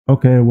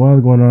Okay,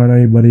 what's going on,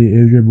 everybody?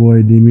 It's your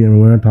boy Demi, and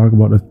we're going to talk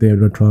about the state of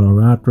the Toronto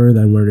Raptors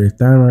and where they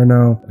stand right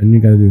now. I need you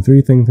guys to do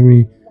three things for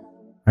me.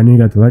 I need you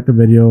guys to like the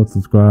video,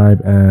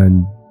 subscribe,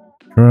 and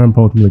turn on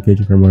post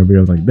notifications for more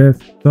videos like this.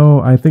 So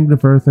I think the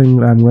first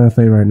thing I'm going to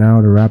say right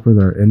now, the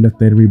Raptors are in the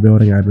state of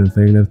rebuilding. I've been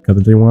saying this because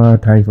if they want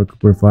to tank for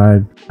Cooper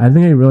Flag, I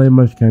think they really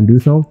much can do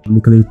so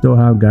because you still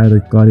have guys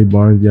like Scotty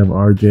Barnes, you have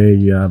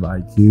RJ, you have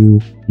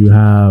IQ, you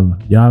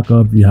have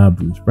Jakob, you have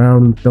Bruce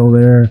Brown still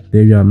there,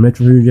 Davion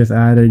Mitchell who you just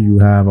added, you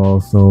have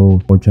also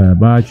Ochai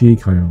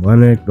Abachi, Kyle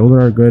Lennox. Those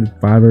are a good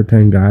 5 or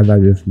 10 guys I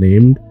just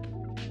named.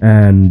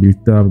 And you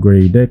still have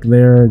Grady Dick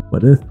there,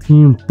 but this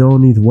team still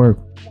needs work.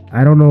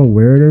 I don't know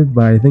where it is,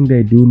 but I think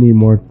they do need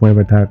more point of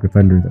attack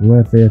defenders. I'm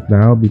going to say it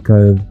now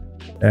because,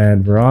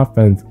 and for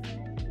offense,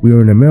 we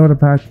were in the middle of the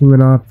pack team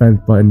in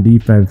offense, but in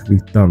defense, we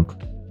stunk.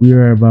 We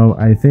were about,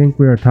 I think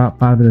we were top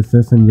 5 in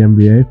assists in the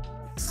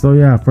NBA. So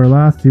yeah, for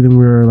last season,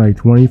 we were like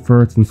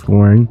 21st in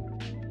scoring.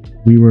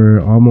 We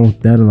were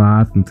almost dead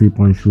last in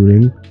 3-point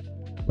shooting.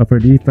 But for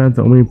defense,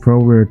 the only pro,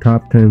 we were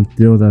top 10 in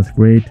steals, that's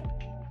great.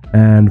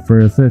 And for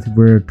assists,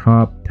 we're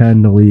top 10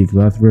 in the league, so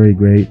that's very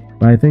great.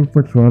 But I think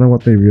for Toronto,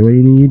 what they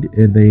really need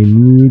is they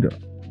need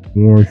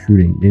more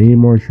shooting. They need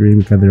more shooting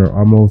because they're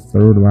almost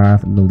third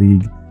last in the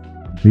league.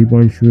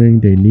 3-point shooting,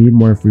 they need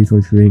more free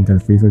throw shooting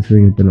because free throw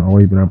shooting has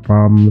always been a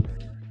problem.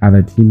 As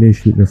a team, they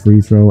shoot the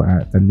free throw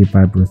at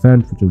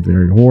 75%, which is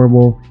very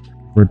horrible.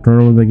 For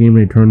turnovers a game,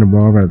 they turn the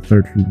ball over at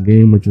 13 a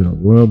game, which is a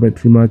little bit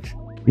too much.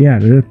 Yeah,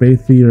 they're just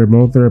basically,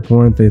 most of their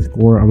opponents, they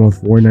score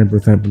almost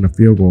 49% from the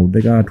field goal.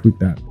 They gotta tweak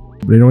that.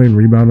 They don't even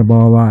rebound the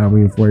ball a lot. I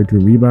mean, 42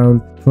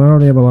 rebounds. Toronto,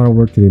 they have a lot of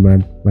work to do,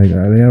 man. Like,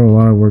 they have a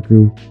lot of work to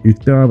do. You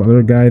still have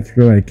other guys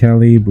here like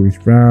Kelly, Bruce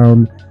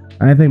Brown.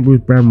 I think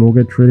Bruce Brown will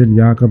get traded.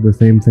 Jakob, the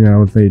same thing I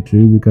would say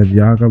too, because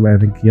Jakob, I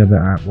think he has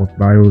the most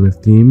value in his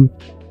team.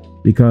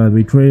 Because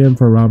we traded him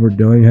for Robert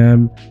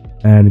Dillingham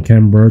and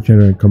Ken Burch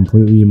and a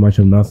completely much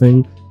of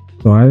nothing.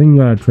 So I think you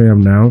gotta trade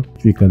him now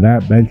because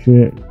that bench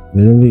unit,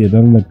 literally, it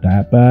doesn't look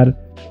that bad.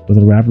 But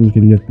the Raptors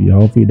can just be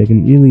healthy. They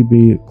can easily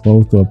be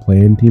close to a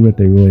play-in team if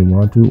they really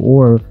want to,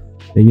 or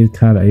they just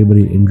kind of able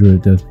to injure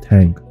it, just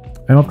tank.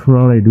 I hope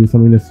Toronto do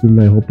something this season.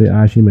 I hope they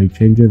actually make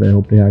changes. I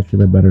hope they actually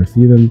have a better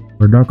season.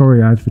 For Darko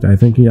Rajacic, I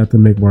think he has to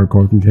make more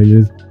coaching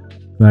changes.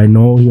 I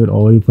know he would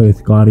always play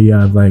Scotty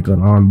as like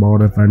an on-ball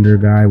defender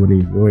guy when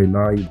he's really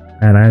not.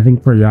 And I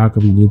think for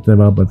Jakob, he needs to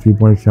develop a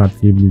 3-point shot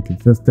to be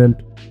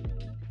consistent.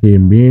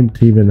 Team being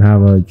to even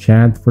have a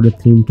chance for the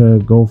team to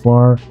go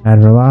far.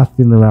 And for last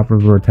season, the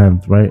Raptors were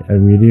 10th, right?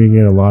 And we didn't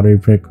get a lottery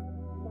pick.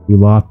 We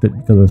lost it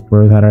because the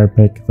Spurs had our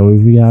pick. So if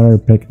we have our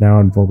pick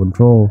now in full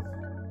control,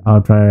 I'll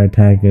try to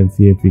tank and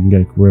see if we can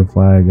get career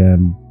flag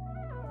and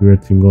career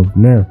team goes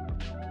from there.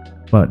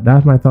 But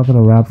that's my thoughts on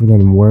the Raptors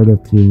and where the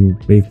team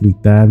basically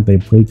stands. They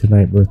played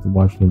tonight versus the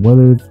Washington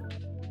Wizards,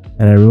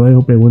 and I really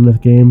hope they win this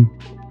game.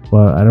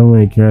 But I don't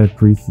really care. It's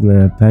preseason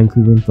and tank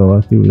season, so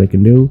let's see what they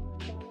can do.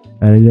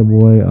 And your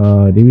boy,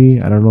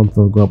 Demi, I don't know if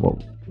they'll go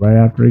up right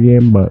after the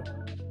game, but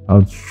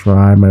I'll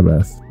try my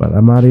best. But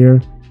I'm out of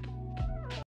here.